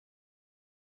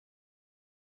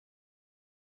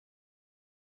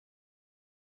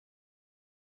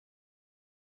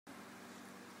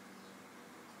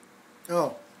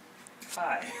Oh.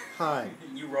 Hi. Hi.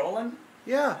 You rolling?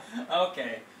 Yeah.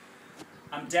 Okay.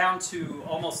 I'm down to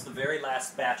almost the very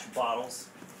last batch of bottles.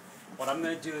 What I'm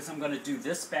going to do is I'm going to do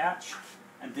this batch,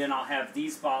 and then I'll have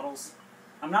these bottles.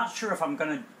 I'm not sure if I'm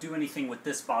going to do anything with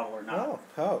this bottle or not. Oh,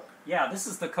 Coke. Yeah, this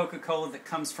is the Coca-Cola that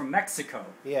comes from Mexico.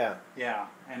 Yeah. Yeah,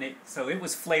 and so it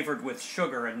was flavored with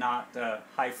sugar and not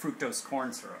high fructose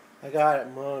corn syrup. I got it,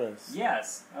 Mona's.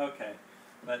 Yes, okay.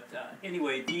 But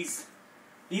anyway, these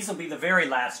will be the very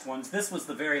last ones. This was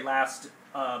the very last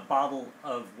bottle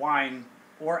of wine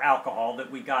or alcohol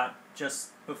that we got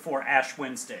just before Ash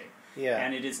Wednesday. Yeah.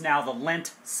 And it is now the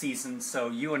Lent season, so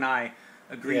you and I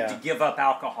agreed to give up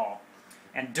alcohol.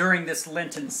 And during this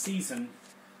Lenten season,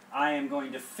 I am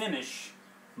going to finish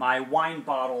my wine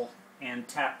bottle and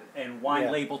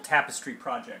wine label tapestry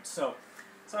project. So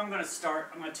I'm going to start.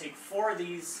 I'm going to take 4 of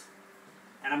these,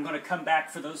 and I'm going to come back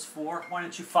for those 4. Why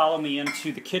don't you follow me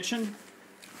into the kitchen?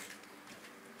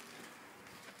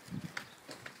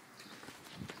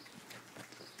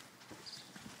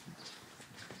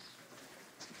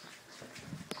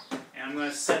 And I'm going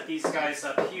to set these guys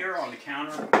up here on the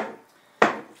counter,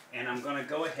 and I'm going to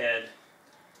go ahead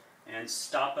and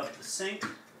stop up the sink,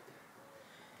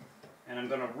 and I'm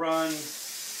going to run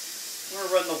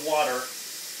the water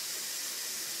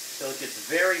till it gets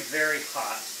very, very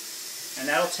hot, and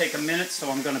that'll take a minute, so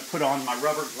I'm going to put on my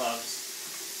rubber gloves.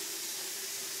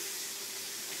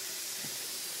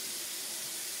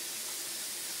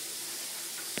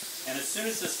 And as soon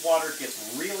as this water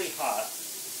gets really hot,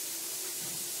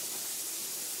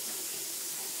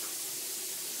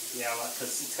 yeah,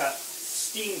 because it's got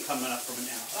steam coming up from it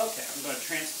now. Okay, I'm going to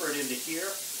transfer it into here,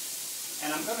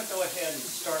 and I'm going to go ahead and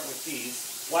start with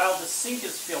these. While the sink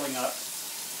is filling up,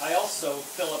 I also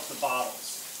fill up the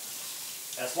bottles.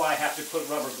 That's why I have to put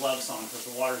rubber gloves on, because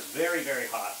the water is very,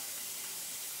 very hot.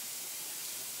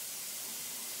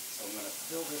 So I'm going to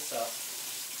fill this up,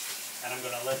 and I'm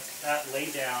going to let that lay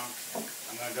down.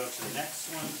 I'm going to go to the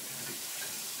next one.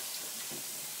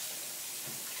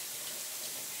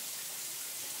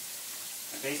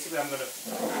 Basically, I'm going to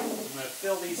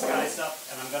fill these guys up,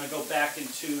 and I'm going to go back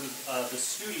into the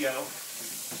studio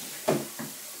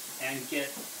and get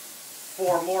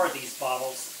 4 more of these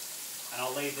bottles, and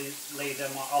I'll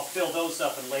I'll fill those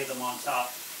up and lay them on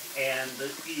top, and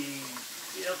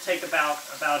it'll take about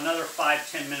another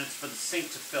 5-10 minutes for the sink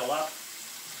to fill up,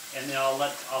 and then I'll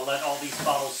let all these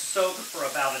bottles soak for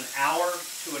about an hour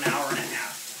to an hour and a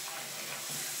half.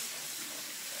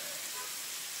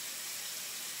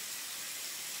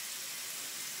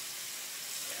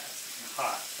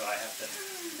 Hot, so I have to.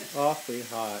 Awfully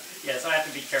hot. Yeah, so I have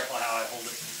to be careful how I hold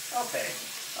it. Okay.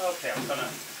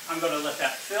 I'm gonna let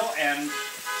that fill, and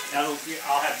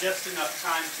I'll have just enough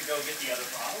time to go get the other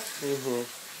bottles.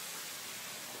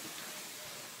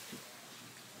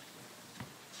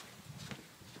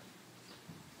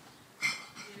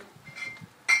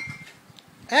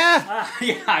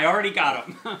 Yeah, I already got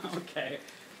them. Okay.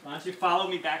 Why don't you follow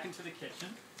me back into the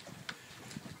kitchen?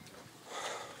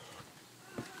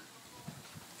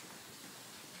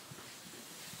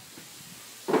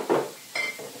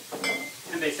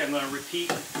 Basically, I'm going to repeat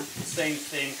the same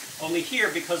thing, only here,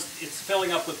 because it's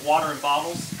filling up with water and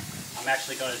bottles, I'm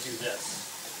actually going to do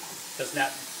this,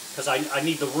 because I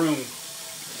need the room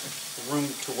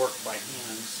to work by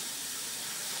hands.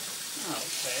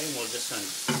 Okay, we're just going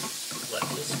to let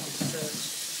this one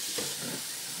sit.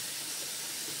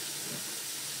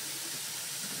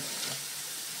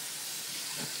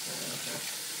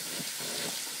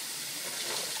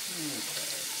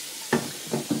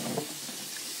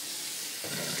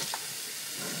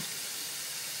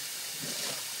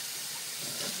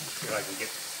 I can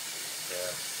get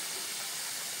there.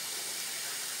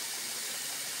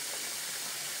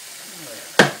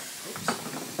 Oops.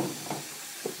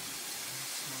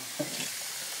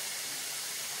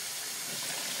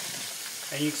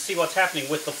 And you can see what's happening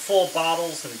with the full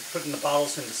bottles and putting the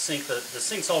bottles in the sink. The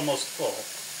sink's almost full.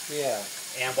 Yeah.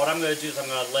 And what I'm going to do is I'm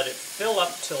going to let it fill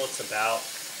up till it's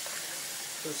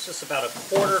just about a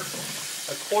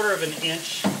quarter of an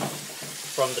inch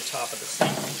from the top of the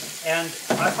sink. And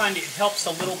I find it helps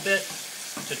a little bit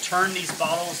to turn these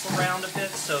bottles around a bit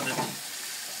so that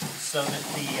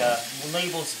the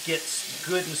labels get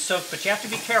good and soaked. But you have to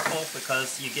be careful,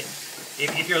 because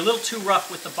if you're a little too rough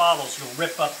with the bottles, you'll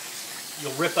rip up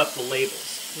the labels.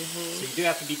 So you do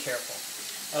have to be careful.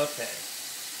 Okay,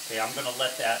 I'm going to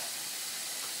let that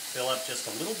fill up just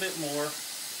a little bit more.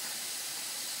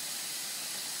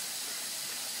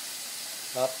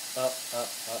 Up.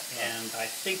 And I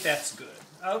think that's good.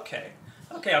 Okay.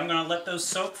 Okay, I'm going to let those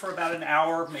soak for about an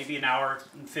hour, maybe an hour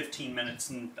and 15 minutes,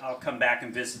 and I'll come back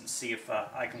and visit and see if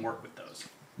I can work with those.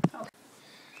 Okay.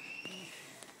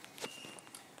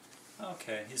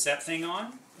 Okay, is that thing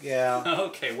on? Yeah.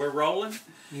 Okay, we're rolling?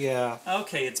 Yeah.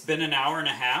 Okay, it's been an hour and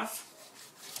a half.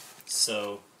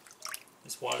 So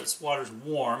this water's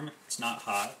warm, it's not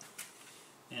hot.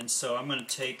 And so I'm going to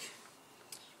take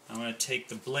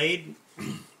the blade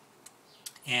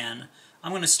and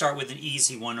I'm going to start with an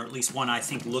easy one, or at least one I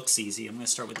think looks easy. I'm going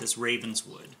to start with this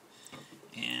Ravenswood.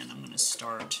 And I'm going to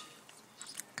start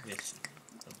with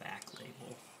the back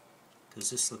label, because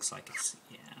this looks like it's,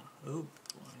 yeah, oh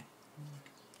boy.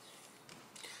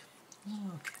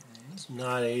 Okay. It's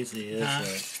not easy, is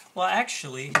it? Well,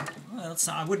 actually, well, it's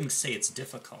not, I wouldn't say it's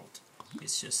difficult.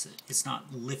 It's just that it's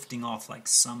not lifting off like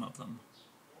some of them.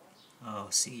 Oh,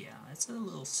 see, yeah, it's a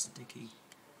little sticky.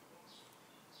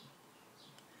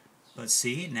 But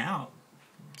see, now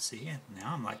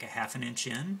I'm like a half an inch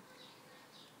in.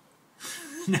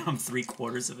 Now I'm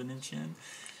 3/4 of an inch in.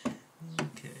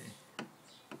 Okay.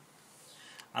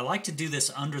 I like to do this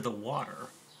under the water.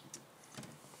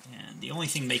 And the only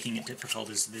thing making it difficult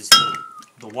is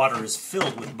the water is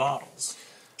filled with bottles.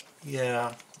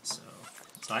 Yeah. So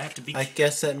I have to be... I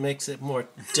guess that makes it more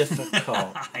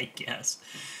difficult. I guess.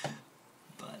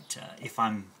 But if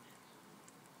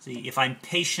I'm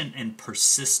patient and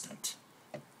persistent,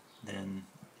 then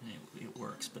it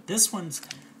works. But this one's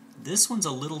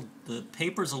a little, the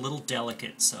paper's a little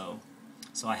delicate, so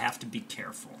I have to be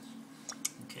careful.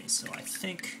 Okay, so I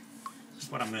think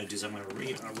what I'm going to do is I'm going to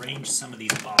rearrange some of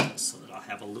these bottles so that I'll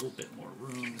have a little bit more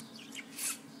room.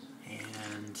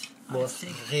 And More I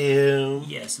think, room.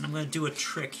 yes, and I'm going to do a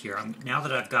trick here. Now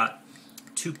that I've got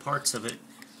two parts of it,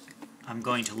 I'm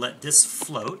going to let this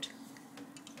float.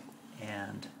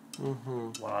 And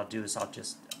what I'll do is I'll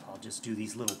just do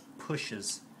these little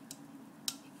pushes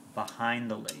behind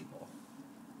the label,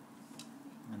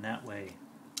 and that way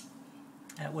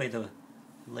the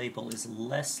label is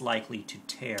less likely to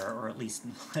tear, or at least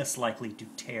less likely to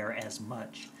tear as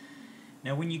much.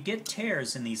 Now, when you get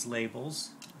tears in these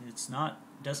labels,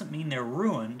 doesn't mean they're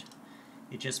ruined.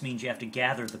 It just means you have to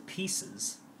gather the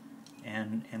pieces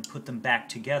and put them back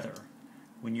together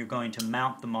when you're going to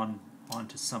mount them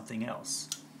onto something else.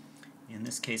 In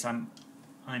this case, I'm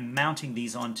mounting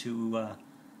these onto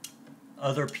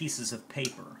other pieces of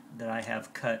paper that I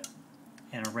have cut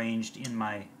and arranged in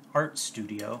my art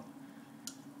studio.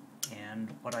 And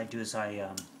what I do is I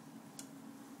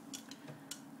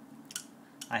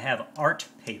have art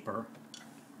paper,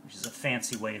 which is a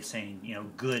fancy way of saying, you know,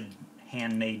 good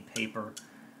handmade paper.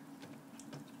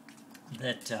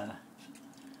 That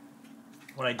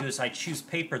what I do is I choose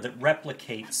paper that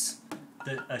replicates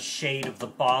a shade of the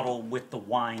bottle with the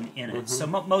wine in it. So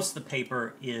most of the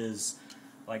paper is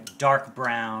like dark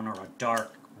brown or a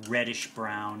dark reddish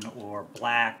brown or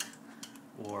black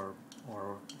or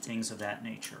things of that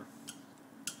nature.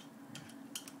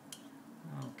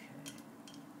 Okay.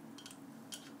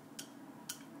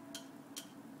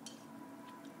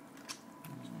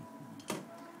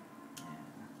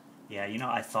 Yeah, you know,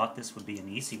 I thought this would be an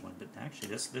easy one, but actually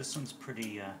this one's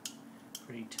pretty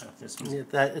tough. This one's... Yeah,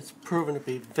 that it's proven to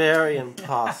be very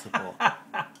impossible.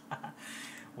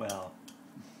 Well,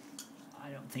 I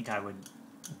don't think I would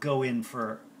go in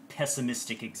for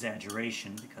pessimistic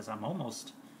exaggeration, because I'm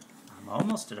almost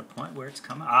at a point where it's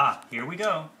coming. Ah, here we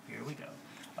go. Here we go.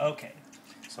 Okay,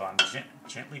 so I'm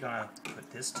gently going to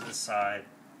put this to the side,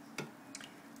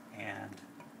 and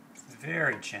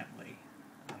very gently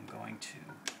I'm going to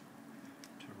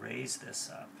raise this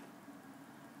up.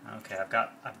 Okay, I've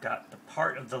got the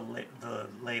part of the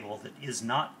label that is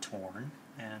not torn,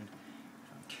 and if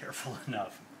I'm careful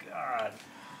enough, God,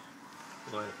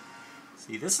 boy,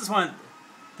 see, this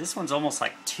one's almost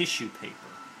like tissue paper,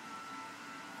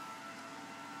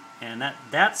 and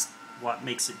that's what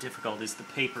makes it difficult, is the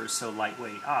paper is so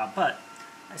lightweight. But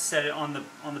I set it on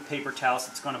the paper towel, so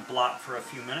it's going to blot for a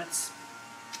few minutes,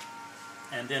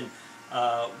 and then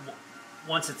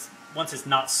once it's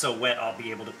not so wet, I'll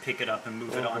be able to pick it up and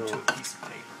move it onto a piece of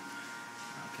paper.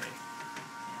 Okay.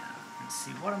 Yeah. And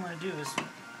see, what I'm going to do is I'm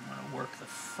going to work the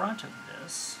front of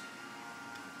this.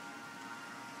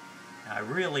 Now, I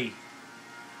really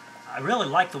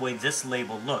like the way this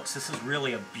label looks. This is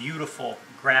really a beautiful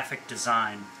graphic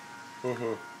design.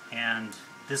 And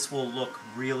this will look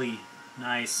really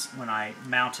nice when I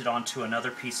mount it onto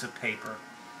another piece of paper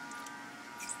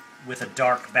with a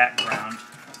dark background.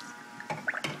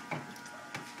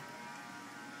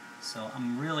 So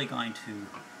I'm really going to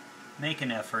make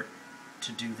an effort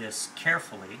to do this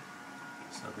carefully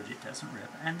so that it doesn't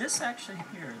rip. And this actually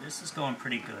here, this is going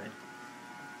pretty good.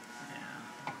 Yeah.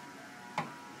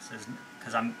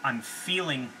 because I'm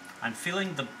feeling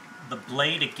the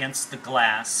blade against the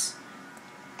glass.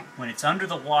 When it's under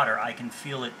the water, I can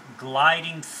feel it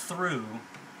gliding through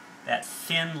that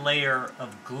thin layer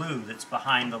of glue that's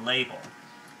behind the label.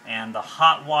 And the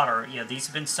hot water, these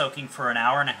have been soaking for an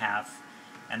hour and a half,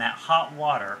 and that hot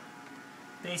water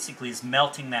basically is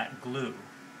melting that glue.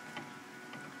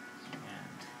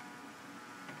 And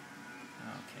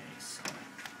okay, so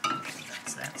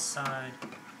that's that side.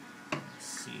 Let's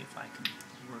see if I can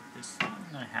work this. I'm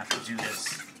going to have to do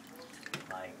this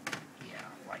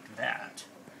like that.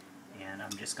 And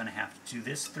I'm just going to have to do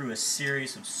this through a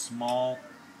series of small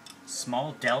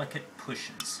delicate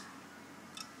pushes.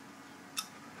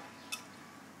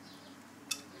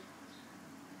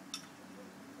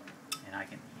 And I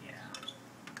can,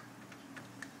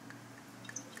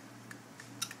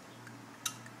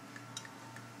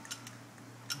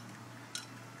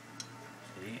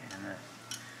 See, and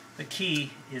the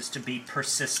key is to be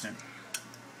persistent.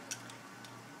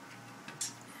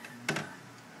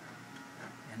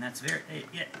 And that's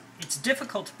it's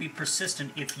difficult to be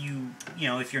persistent if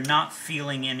if you're not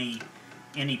feeling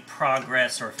any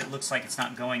progress, or if it looks like it's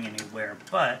not going anywhere.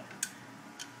 But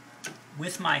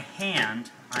with my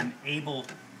hand, I'm able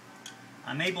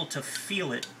to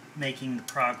feel it making the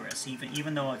progress,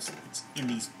 even though it's in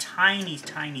these tiny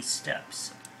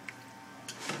steps.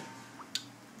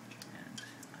 And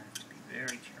I have to be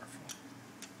very careful.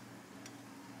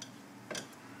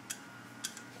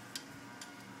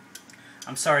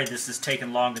 I'm sorry this has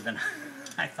taken longer than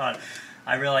I thought.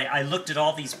 I looked at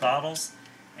all these bottles,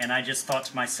 and I just thought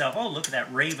to myself, oh, look at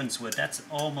that Ravenswood. That's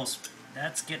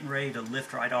getting ready to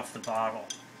lift right off the bottle.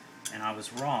 And I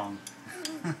was wrong.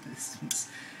 This is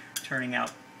turning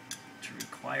out to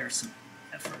require some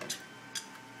effort.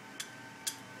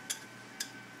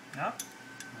 Yep.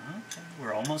 Okay,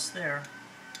 we're almost there.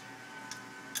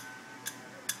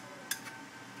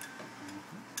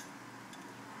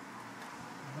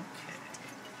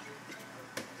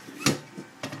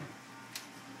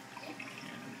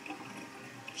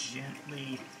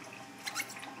 Gently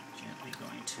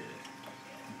going to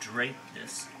drape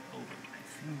this over my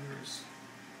fingers,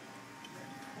 then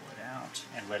pull it out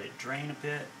and let it drain a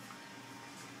bit.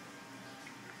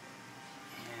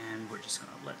 And we're just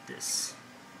going to let this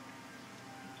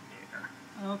there.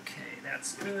 Okay,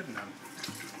 that's good. And I'll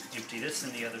empty this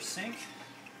in the other sink.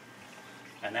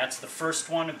 And that's the first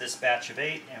one of this batch of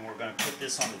 8, and we're going to put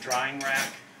this on the drying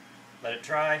rack, let it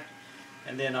dry.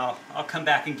 And then I'll come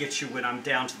back and get you when I'm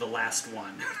down to the last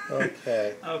one.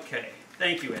 Okay. Okay.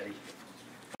 Thank you, Eddie.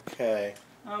 Okay.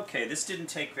 Okay, this didn't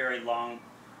take very long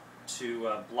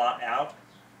to blot out.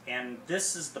 And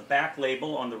this is the back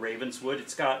label on the Ravenswood.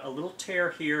 It's got a little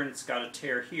tear here and it's got a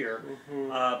tear here.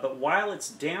 But while it's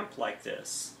damp like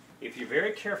this, if you're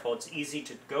very careful, it's easy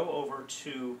to go over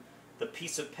to the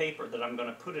piece of paper that I'm going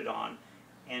to put it on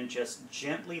and just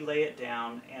gently lay it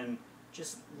down, and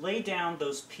just lay down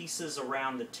those pieces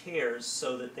around the tears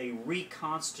so that they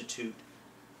reconstitute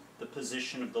the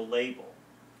position of the label.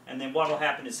 And then what will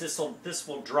happen is this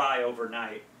will dry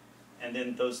overnight, and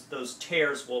then those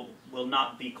tears will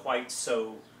not be quite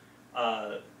so,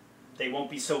 they won't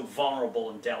be so vulnerable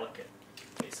and delicate.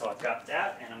 Okay, so I've got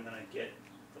that, and I'm going to get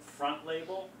the front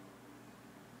label.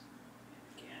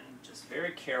 Again, just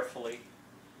very carefully.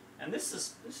 And this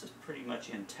is pretty much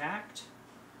intact.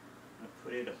 I'm going to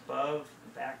put it above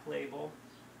the back label,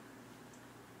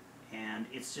 and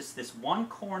it's just this one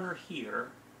corner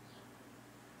here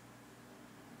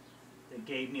that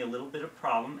gave me a little bit of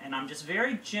problem, and I'm just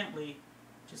very gently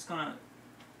just gonna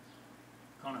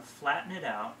flatten it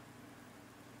out,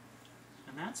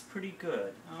 and that's pretty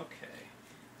good. Okay,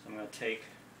 so I'm going to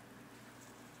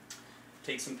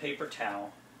take some paper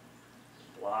towel,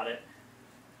 blot it,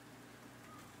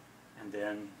 and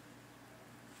then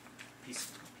piece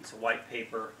of white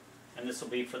paper, and this will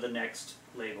be for the next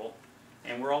label,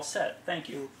 and we're all set. Thank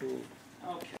you.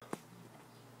 Okay.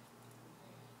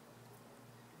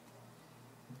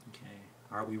 Okay.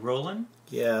 Are we rolling?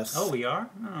 Yes. Oh, we are?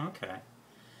 Oh, okay.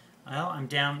 Well, I'm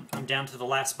down to the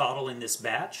last bottle in this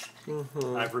batch.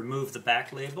 I've removed the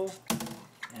back label,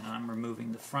 and I'm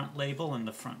removing the front label and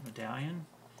the front medallion.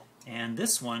 And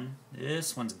this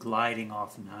one's gliding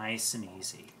off nice and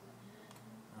easy.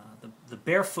 The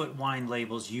barefoot wine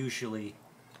labels usually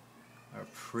are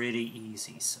pretty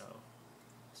easy, so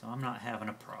I'm not having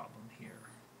a problem here.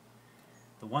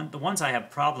 The ones I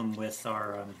have problem with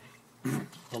are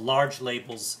the large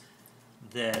labels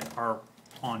that are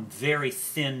on very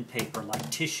thin paper, like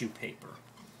tissue paper.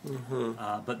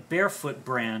 But Barefoot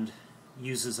brand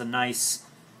uses a nice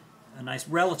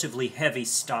relatively heavy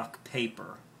stock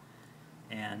paper,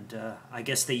 And I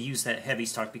guess they use that heavy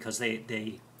stock because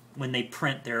they when they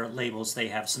print their labels, they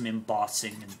have some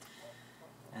embossing,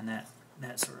 and that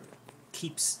sort of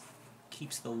keeps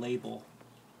the label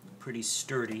pretty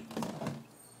sturdy.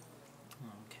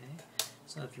 Okay,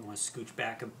 so if you want to scooch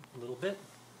back a little bit,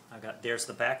 there's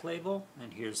the back label,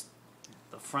 and here's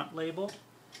the front label,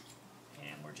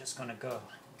 and we're just going to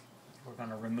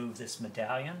remove this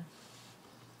medallion,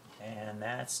 and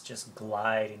that's just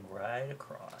gliding right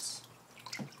across.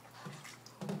 You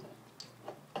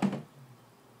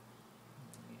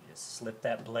just slip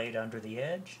that blade under the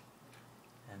edge,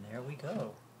 and there we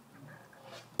go.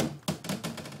 And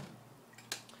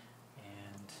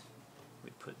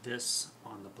we put this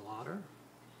on the blotter,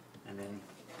 and then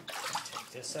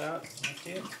take this out,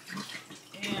 empty it,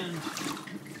 and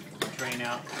drain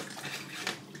out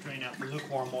the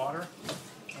lukewarm water.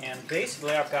 And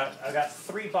basically, I've got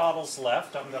 3 bottles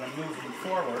left. I'm going to move them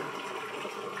forward.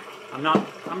 I'm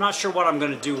not sure what I'm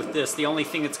going to do with this. The only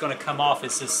thing that's going to come off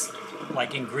is this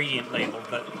like ingredient label,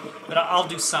 but I'll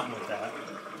do something with that.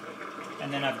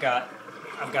 And then I've got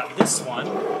this one,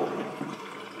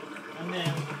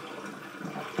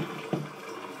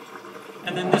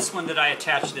 and then this one that I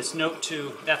attached this note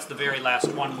to. That's the very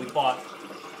last one we bought.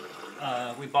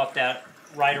 We bought that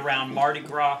right around Mardi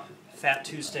Gras, Fat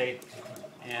Tuesday,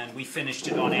 and we finished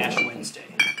it on Ash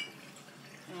Wednesday.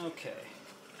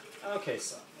 Okay,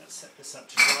 so let's set this up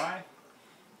to dry.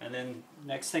 And then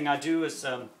next thing I do is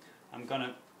I'm going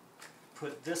to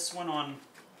put this one on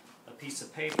a piece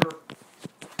of paper,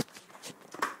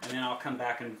 and then I'll come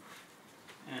back and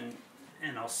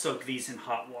I'll soak these in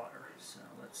hot water. So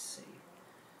let's see.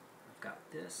 I've got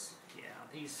this. Yeah,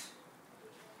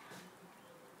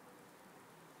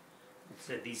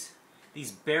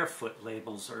 these barefoot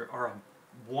labels are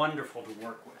wonderful to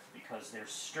work with because they're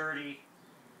sturdy.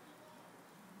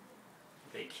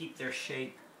 They keep their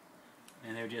shape,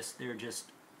 and they're just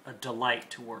a delight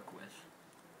to work with.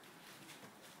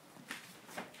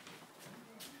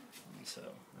 So I'm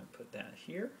going to put that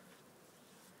here,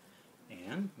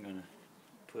 and I'm going to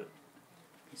put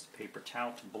a piece of paper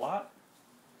towel to blot,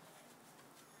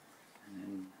 and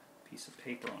then a piece of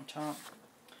paper on top.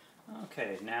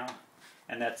 Okay, now,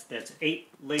 and that's 8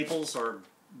 labels are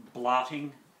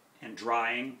blotting and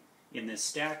drying in this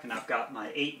stack, and I've got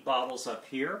my 8 bottles up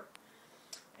here,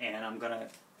 and I'm going to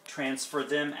transfer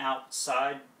them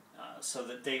outside so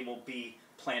that they will be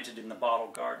planted in the bottle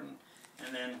garden.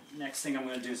 And then next thing I'm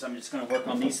going to do is I'm just going to work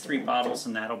on these 3 bottles,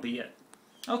 and that'll be it.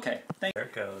 Okay, thank you. There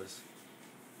it goes.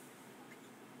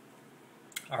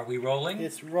 Are we rolling?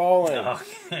 It's rolling.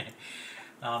 Okay.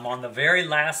 On the very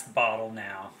last bottle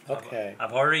now. Okay.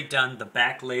 I've already done the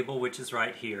back label, which is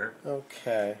right here.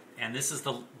 Okay. And this is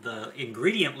the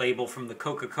ingredient label from the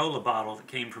Coca-Cola bottle that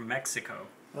came from Mexico.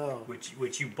 Oh.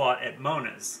 Which you bought at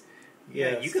Mona's.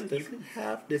 Yes.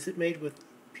 Yeah, is it made with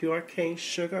pure cane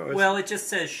sugar? Or well, it just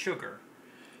says sugar.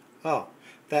 Oh,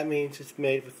 that means it's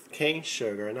made with cane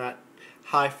sugar, not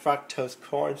high fructose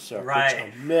corn syrup, right.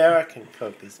 Which American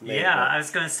Coke is made Yeah, with. I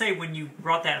was going to say, when you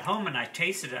brought that home and I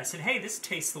tasted it, I said, hey, this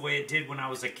tastes the way it did when I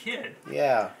was a kid.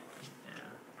 Yeah.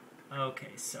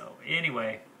 Okay, so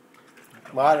anyway.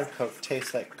 Modern Coke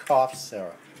tastes like cough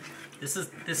syrup. This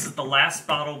is the last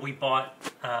bottle we bought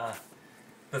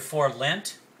before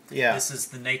Lent. Yeah. This is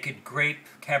the Naked Grape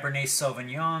Cabernet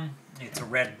Sauvignon. It's a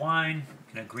red wine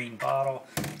in a green bottle,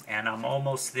 and I'm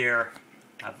almost there.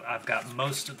 I've got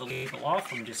most of the label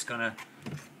off. I'm just gonna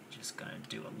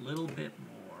do a little bit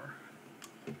more.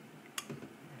 And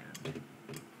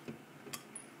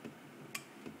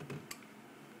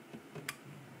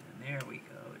there we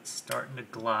go. It's starting to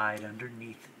glide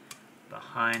underneath,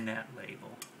 behind that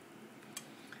label.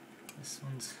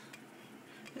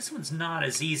 This one's not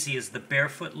as easy as the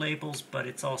barefoot labels, but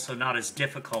it's also not as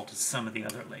difficult as some of the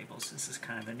other labels. This is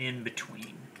kind of an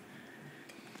in-between.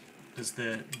 Because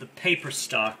the paper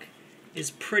stock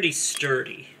is pretty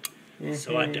sturdy. Mm-hmm.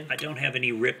 So I don't have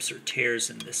any rips or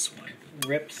tears in this one.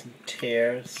 Rips and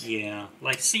tears? Yeah.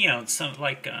 Like, see, a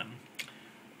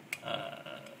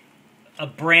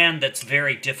brand that's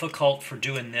very difficult for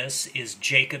doing this is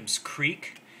Jacob's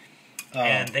Creek.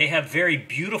 And they have very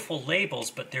beautiful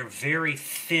labels, but they're very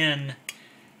thin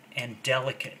and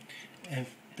delicate. And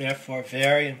therefore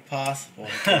very impossible.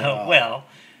 well,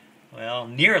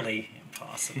 nearly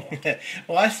impossible.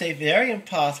 Well, I say very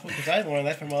impossible because I learned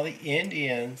that from all the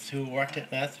Indians who worked at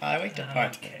Mass Highway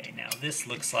Department. Okay, now this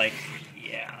looks like,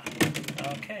 yeah.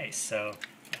 Okay, so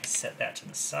set that to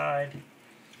the side.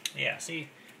 Yeah, see,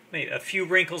 maybe a few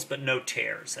wrinkles, but no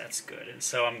tears. That's good. And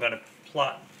so I'm going to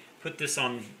put this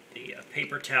on the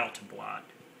paper towel to blot.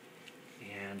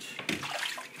 And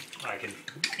I can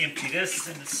empty this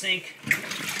in the sink.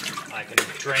 I can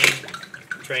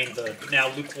drain the now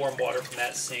lukewarm water from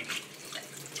that sink.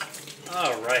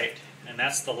 All right, and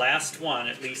that's the last one,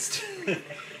 at least.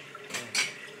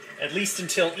 At least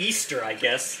until Easter, I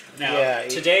guess. Now, yeah,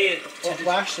 today...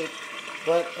 Well, actually,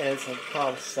 Lent ends on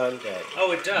Palm Sunday.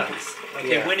 Oh, it does?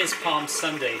 Okay, yeah. When is Palm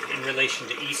Sunday in relation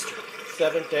to Easter?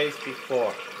 7 days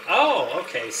before. Oh,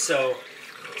 okay, so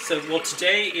well,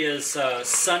 today is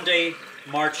Sunday,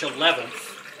 March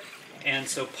 11th, and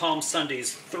so Palm Sunday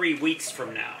is 3 weeks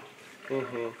from now.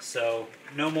 Mm-hmm. So,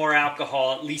 no more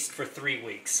alcohol, at least for 3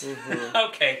 weeks. Mm-hmm.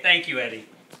 Okay, thank you, Eddie.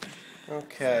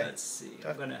 Okay. So let's see,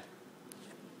 I'm gonna...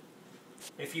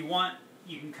 If you want,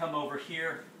 you can come over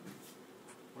here,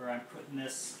 where I'm putting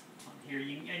this on here,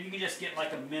 and you can just get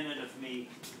like a minute of me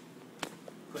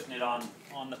putting it on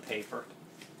the paper.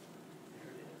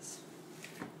 There it is.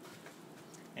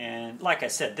 And like I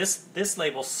said, this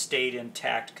label stayed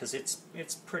intact because it's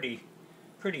pretty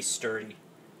sturdy.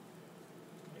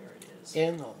 There it is.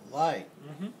 In the light.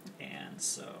 Mm-hmm. And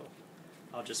so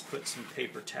I'll just put some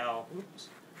paper towel,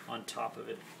 on top of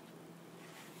it.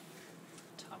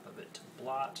 To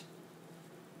blot,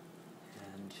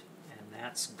 and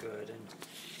that's good. And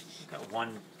I've got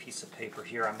one piece of paper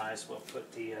here. I might as well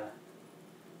put the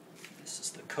this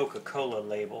is the Coca-Cola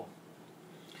label.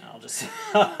 I'll just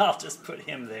I'll just put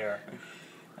him there,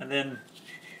 and then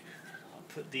I'll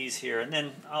put these here, and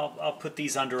then I'll put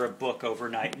these under a book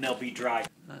overnight, and they'll be dry.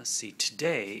 Let's see.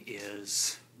 Today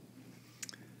is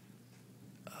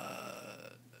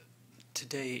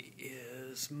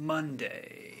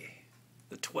Monday,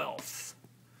 the 12th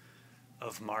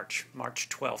of March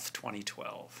 12th,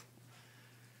 2012.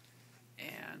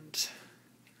 And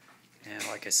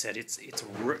like I said, it's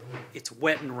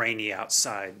wet and rainy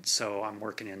outside, so I'm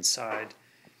working inside.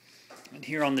 And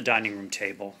here on the dining room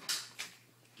table,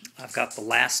 I've got the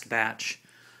last batch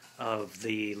of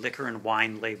the liquor and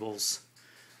wine labels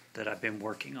that I've been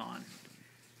working on.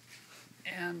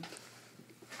 And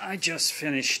I just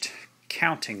finished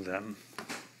counting them.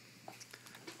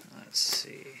 Let's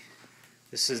see.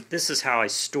 This is how I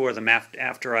store them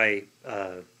after I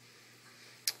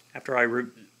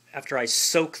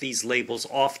soak these labels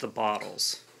off the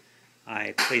bottles.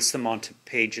 I place them onto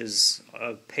pages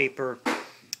of paper,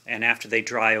 and after they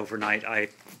dry overnight, I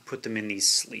put them in these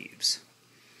sleeves.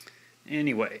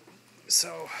 Anyway,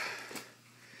 so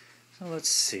let's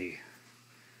see.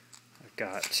 I've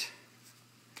got,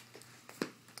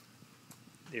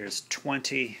 there's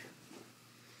 20,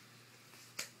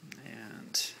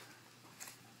 and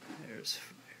there's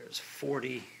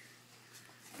 40,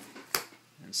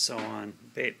 and so on.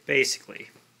 Basically,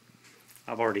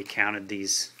 I've already counted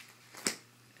these,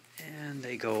 and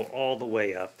they go all the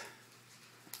way up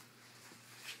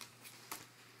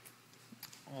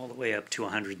to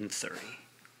 130.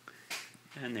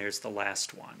 And there's the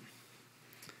last one.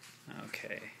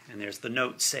 Okay, and there's the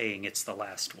note saying it's the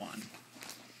last one.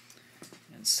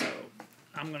 And so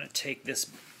I'm going to take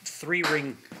this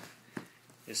three-ring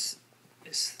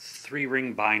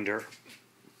binder.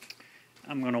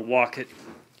 I'm going to walk it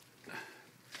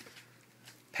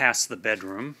past the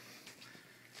bedroom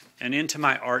and into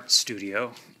my art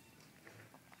studio.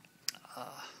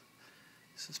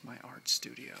 This is my art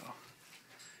studio.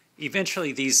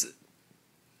 Eventually these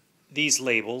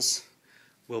labels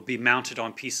will be mounted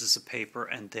on pieces of paper,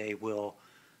 and they will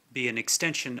be an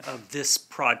extension of this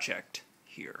project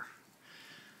here.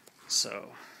 So,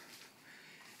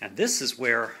 and this is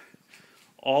where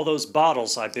all those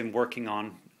bottles I've been working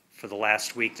on for the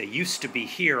last week, they used to be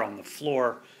here on the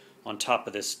floor on top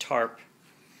of this tarp,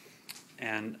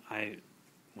 and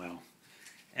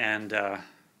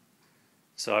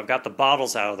so I've got the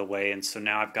bottles out of the way, and so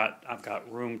now I've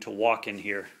got room to walk in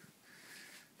here.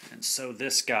 And so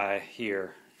this guy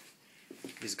here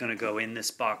is going to go in this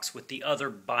box with the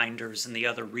other binders and the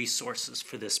other resources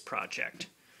for this project.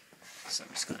 So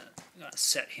I'm just going to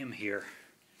set him here.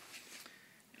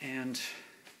 And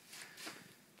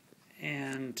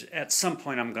at some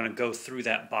point I'm going to go through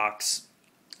that box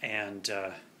and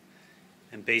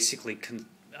basically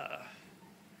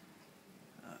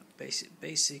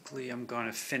I'm going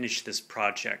to finish this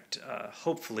project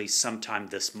hopefully sometime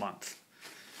this month.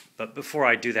 But before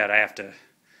I do that, I have to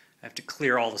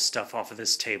clear all the stuff off of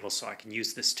this table so I can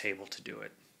use this table to do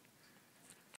it.